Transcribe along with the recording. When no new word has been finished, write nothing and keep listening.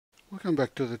Welcome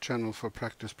back to the channel for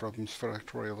practice problems for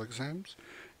actuarial exams.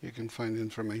 You can find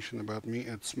information about me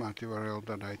at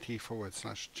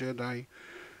smarturl.it/Jedi,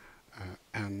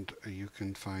 and you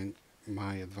can find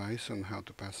my advice on how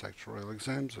to pass actuarial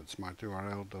exams at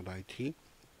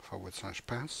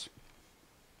smarturl.it/pass.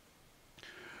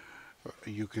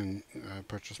 You can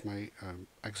purchase my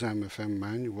exam FM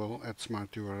manual at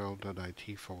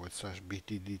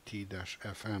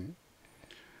smarturl.it/btdt-fm.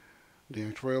 The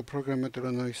actuarial program at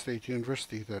Illinois State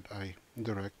University that I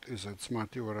direct is at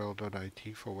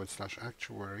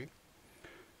smarturl.it/actuary.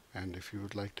 And if you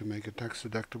would like to make a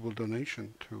tax-deductible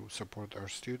donation to support our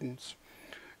students,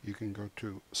 you can go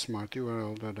to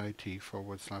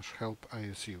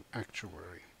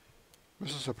smarturl.it/help-ISU-actuary.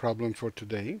 This is a problem for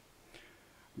today.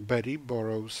 Betty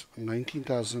borrows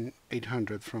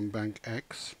 $19,800 from Bank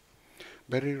X.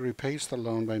 Betty repays the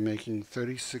loan by making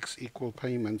 36 equal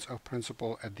payments of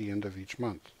principal at the end of each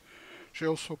month. She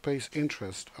also pays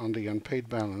interest on the unpaid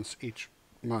balance each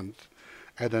month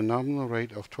at a nominal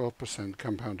rate of 12%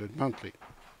 compounded monthly.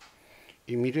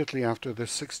 Immediately after the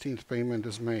 16th payment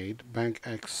is made, Bank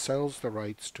X sells the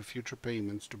rights to future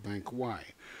payments to Bank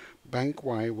Y. Bank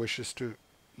Y wishes to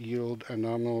yield a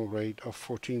nominal rate of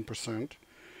 14%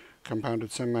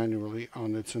 compounded semi-annually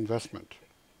on its investment.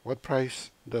 What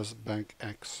price does Bank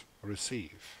X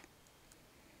receive?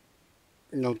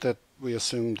 Note that we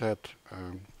assume that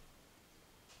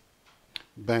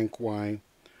Bank Y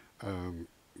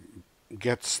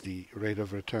gets the rate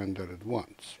of return that it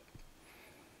wants.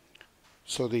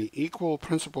 So the equal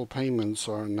principal payments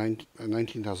are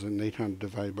 19,800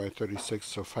 divided by 36,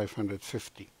 so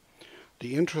 550.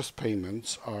 The interest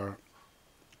payments are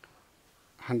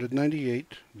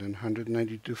 198, then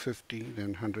 192.50,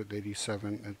 then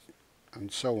 187,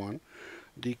 and so on,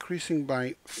 decreasing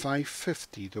by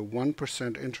 550, the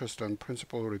 1% interest on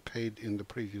principal repaid in the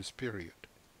previous period.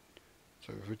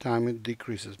 So every time it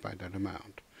decreases by that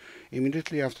amount.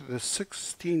 Immediately after the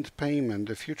 16th payment,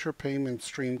 the future payment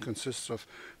stream consists of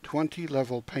 20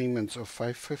 level payments of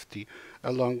 550,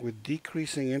 along with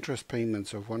decreasing interest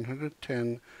payments of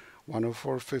 110,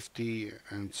 104.50,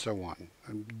 and so on,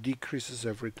 and decreases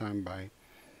every time by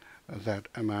that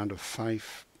amount of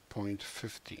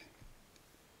 5.50.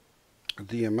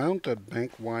 The amount that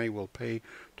Bank Y will pay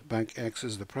to Bank X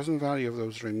is the present value of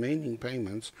those remaining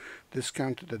payments,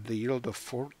 discounted at the yield of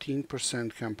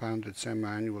 14% compounded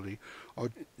semi-annually,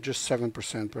 or just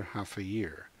 7% per half a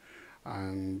year.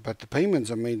 But the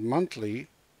payments are made monthly,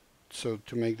 so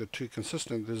to make the two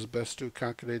consistent, it is best to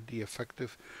calculate the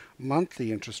effective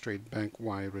monthly interest rate Bank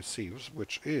Y receives,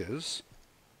 which is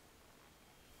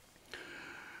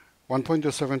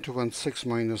 1.07216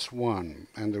 minus 1.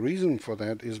 And the reason for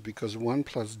that is because 1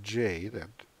 plus j,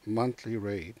 that monthly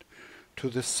rate, to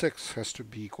the 6 has to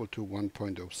be equal to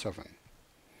 1.07.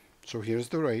 So here's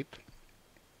the rate.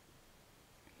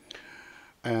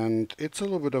 And it's a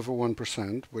little bit over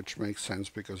 1%, which makes sense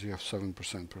because you have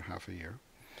 7% per half a year.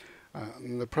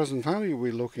 The present value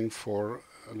we're looking for,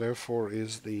 therefore,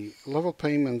 is the level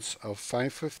payments of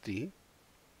 550,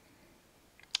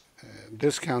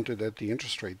 discounted at the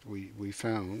interest rate we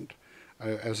found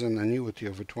as an annuity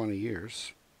over 20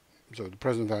 years. So the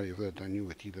present value of that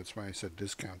annuity, that's why I said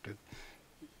discounted.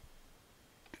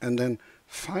 And then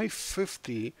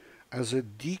 550 as a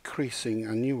decreasing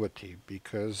annuity,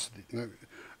 because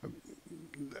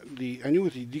the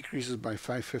annuity decreases by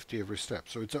 550 every step.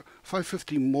 So it's a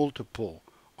 550 multiple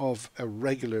of a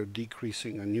regular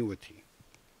decreasing annuity.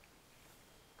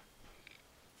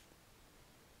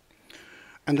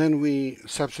 And then we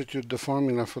substitute the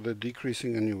formula for the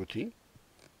decreasing annuity,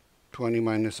 20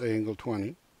 minus A angle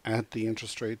 20, at the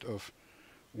interest rate of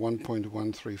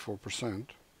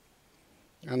 1.134%.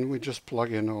 And we just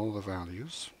plug in all the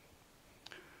values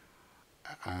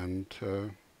and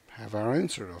have our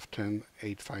answer of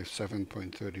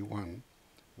 10,857.31,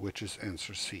 which is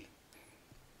answer C.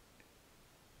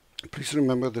 Please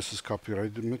remember this is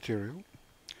copyrighted material,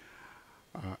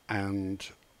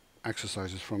 and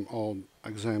exercises from all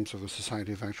exams of the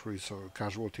Society of Actuaries or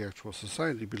Casualty Actuarial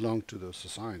Society belong to those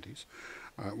societies,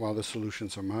 while the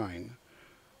solutions are mine.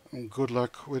 Good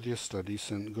luck with your studies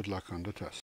and good luck on the test.